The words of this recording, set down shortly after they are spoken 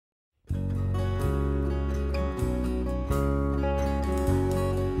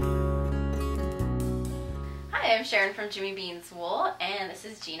I'm Sharon from Jimmy Bean's Wool, and this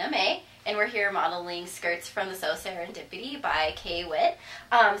is Gina May, and we're here modeling skirts from the Sew Serendipity by Kay Witt.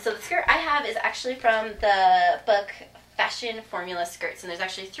 So the skirt I have is actually from the book Fashion Formula Skirts, and there's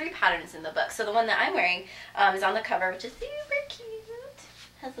actually 3 patterns in the book. So the one that I'm wearing is on the cover, which is super cute.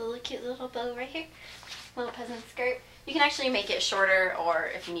 Has a little cute little bow right here, little peasant skirt. You can actually make it shorter, or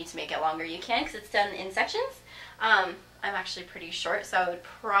if you need to make it longer, you can, because it's done in sections. I'm actually pretty short, so I would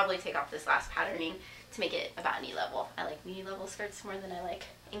probably take off this last patterning to make it about knee level. I like knee level skirts more than I like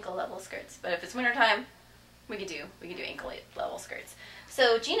ankle level skirts. But if it's winter time, we could do ankle level skirts.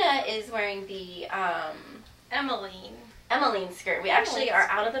 So Gina is wearing the Emaline skirt. We actually are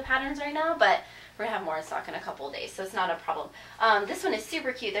out of the patterns right now, but we're gonna have more in stock in a couple of days, so it's not a problem. This one is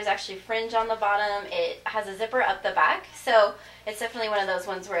super cute. There's actually fringe on the bottom. It has a zipper up the back, so it's definitely one of those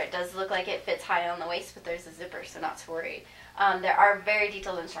ones where it does look like it fits high on the waist, but there's a zipper, so not to worry. There are very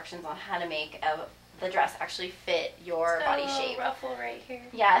detailed instructions on how to make the dress actually fit your body shape. Ruffle right here.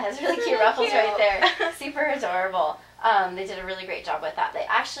 Yeah, it has really cute ruffles right there. Super adorable. They did a really great job with that. They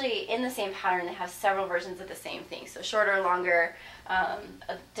actually, in the same pattern, they have several versions of the same thing. So shorter, longer,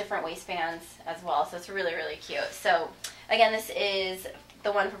 different waistbands as well. So it's really, really cute. So again, this is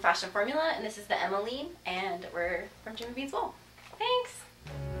the one from Fashion Formula, and this is the Emaline, and we're from Jimmy Bean's Wool. Thanks!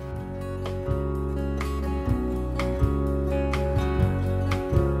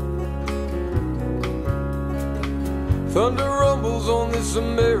 Thunder rumbles on this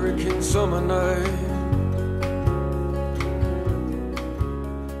American summer night.